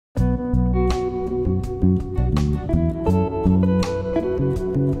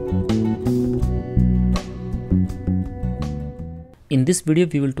In this video,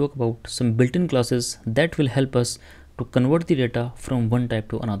 we will talk about some built-in classes that will help us to convert the data from one type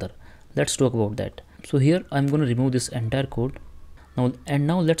to another. Let's talk about that. So here I'm going to remove this entire code.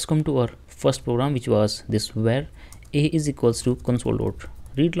 Now let's come to our first program, which was this where a is equals to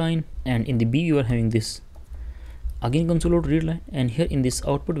console.readline, and in the b you are having this again console.readline, and here in this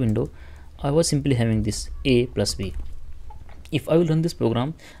output window I was simply having this a plus b. If I will run this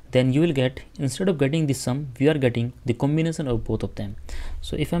program, then you will get, instead of getting the sum, we are getting the combination of both of them.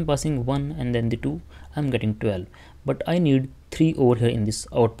 So if I'm passing 1 and then the 2, I'm getting 12, but I need 3 over here in this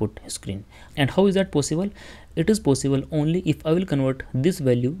output screen. And how is that possible? It is possible only if I will convert this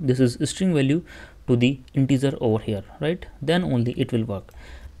value, this is string value, to the integer over here, right? Then only it will work.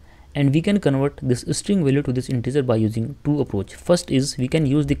 And we can convert this string value to this integer by using two approaches. First is we can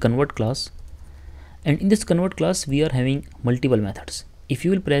use the convert class, and in this convert class we are having multiple methods. If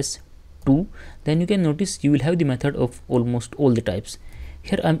you will press 2, then you can notice you will have the method of almost all the types.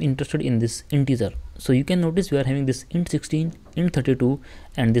 Here I'm interested in this integer, so you can notice we are having this int16, int32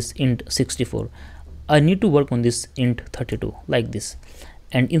 and this int64. I need to work on this int32 like this,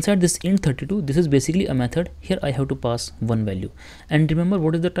 and inside this int32, this is basically a method. Here I have to pass one value, and remember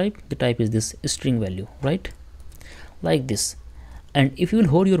what is the type? The type is this string value, right? Like this. And if you will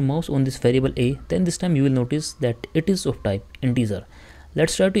hold your mouse on this variable a, then this time you will notice that it is of type integer.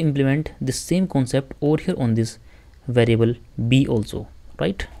 Let's try to implement this same concept over here on this variable b also,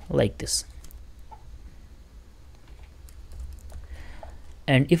 right? Like this.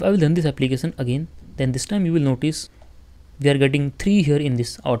 And if I will run this application again, then this time you will notice we are getting 3 here in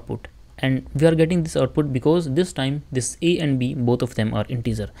this output, and we are getting this output because this time this a and b, both of them are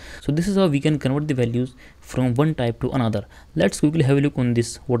integer. So this is how we can convert the values from one type to another. Let's quickly have a look on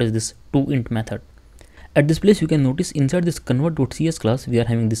this. What is this toInt method? At this place you can notice inside this convert.cs class we are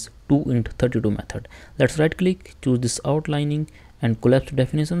having this toInt32 method. Let's right click, choose this outlining and collapse to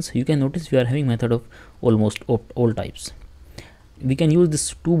definitions. You can notice we are having method of almost all types. We can use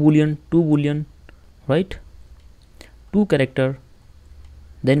this 2 boolean, right? 2 character,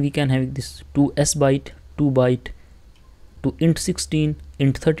 then we can have this 2 s byte, 2 byte, to int16,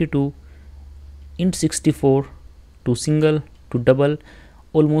 int32, int64, to single, to double.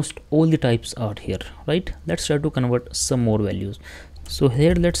 Almost all the types are here, right? Let's try to convert some more values. So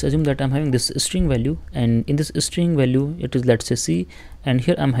here let's assume that I'm having this string value, and in this string value it is, let's say, c, and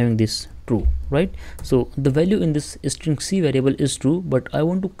here I'm having this true, right? So the value in this string c variable is true, but I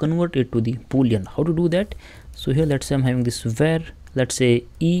want to convert it to the boolean. How to do that? So here let's say I'm having this where, let's say,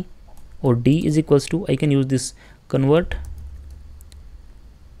 e or d is equals to, I can use this convert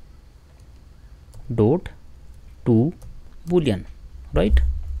dot to boolean, right?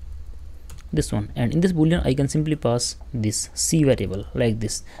 This one, and in this boolean I can simply pass this c variable like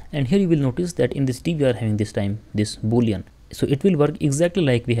this, and here you will notice that in this d we are having this time this boolean. So it will work exactly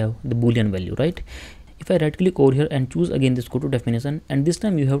like we have the boolean value, right? If I right click over here and choose again this go to definition, and this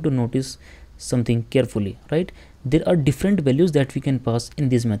time you have to notice something carefully, right? There are different values that we can pass in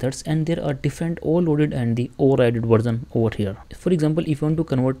these methods, and there are different overloaded and the overridden version over here. For example, if you want to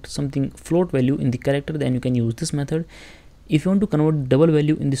convert something float value in the character, then you can use this method. If you want to convert double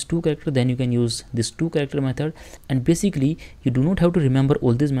value in this 2 character, then you can use this 2 character method. And basically you do not have to remember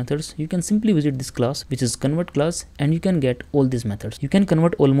all these methods. You can simply visit this class, which is convert class, and you can get all these methods. You can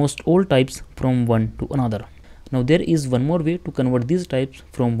convert almost all types from one to another. Now there is one more way to convert these types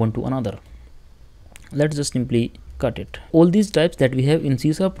from one to another. Let's just simply cut it. All these types that we have in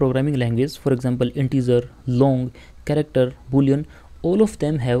C# programming language, for example integer, long, character, boolean, all of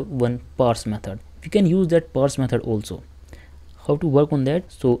them have one parse method. We can use that parse method also. How to work on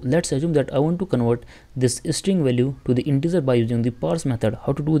that? So let's assume that I want to convert this string value to the integer by using the parse method.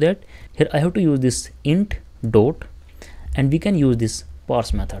 How to do that? Here I have to use this int dot, and we can use this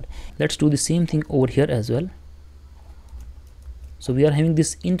parse method. Let's do the same thing over here as well. So we are having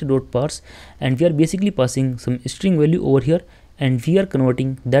this int.parse, and we are basically passing some string value over here, and we are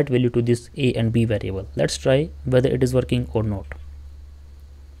converting that value to this a and b variable. Let's try whether it is working or not.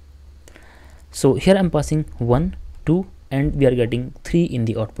 So here I'm passing 1, 2, and we are getting 3 in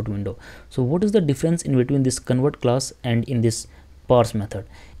the output window. So what is the difference in between this convert class and in this parse method?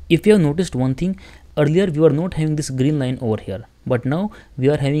 If you have noticed one thing, earlier we were not having this green line over here, but now we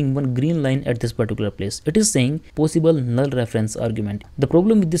are having one green line at this particular place. It is saying possible null reference argument. The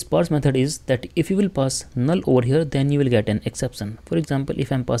problem with this parse method is that if you will pass null over here, then you will get an exception. For example,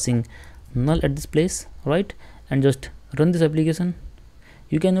 if I'm passing null at this place, right, and just run this application,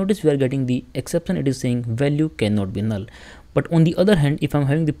 you can notice we are getting the exception. It is saying value cannot be null. But on the other hand, if I'm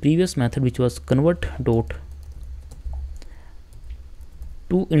having the previous method, which was convert dot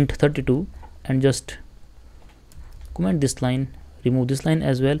to int32, and just comment this line, remove this line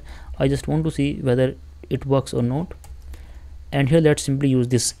as well. I just want to see whether it works or not, and here let's simply use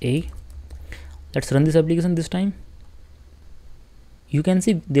this a. Let's run this application this time. You can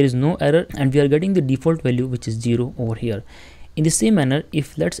see there is no error and we are getting the default value, which is 0 over here. In the same manner,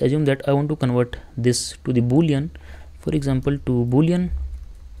 if let's assume that I want to convert this to the boolean, for example to boolean,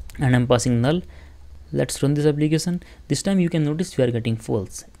 and I'm passing null. Let's run this application. This time you can notice we are getting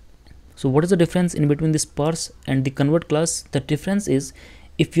false. So what is the difference in between this parse and the convert class? The difference is,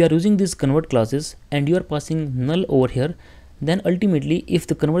 if you are using these convert classes and you are passing null over here, then ultimately if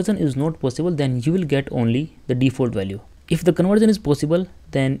the conversion is not possible, then you will get only the default value. If the conversion is possible,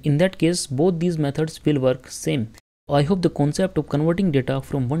 then in that case both these methods will work same. I hope the concept of converting data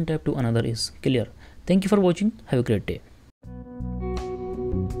from one type to another is clear. Thank you for watching. Have a great day.